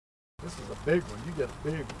This is a big one. You get a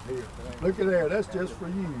big one here. Look at there, that's just for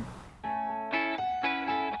you.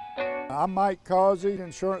 I'm Mike Causey,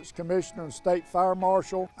 Insurance Commissioner and State Fire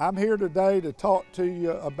Marshal. I'm here today to talk to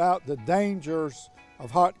you about the dangers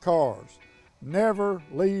of hot cars. Never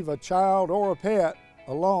leave a child or a pet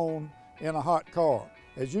alone in a hot car.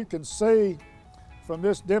 As you can see from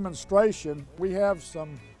this demonstration, we have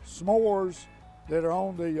some s'mores that are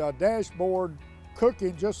on the dashboard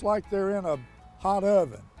cooking just like they're in a hot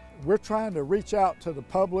oven. We're trying to reach out to the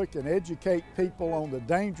public and educate people on the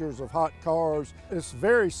dangers of hot cars. It's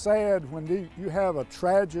very sad when you have a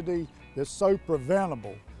tragedy that's so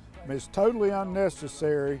preventable. I mean, it's totally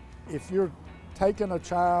unnecessary. If you're taking a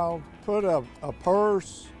child, put a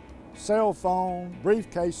purse, cell phone,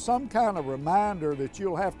 briefcase, some kind of reminder that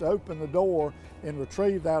you'll have to open the door and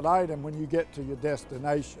retrieve that item when you get to your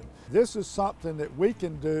destination. This is something that we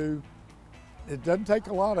can do. It doesn't take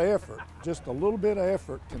a lot of effort. Just a little bit of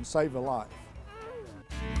effort can save a life.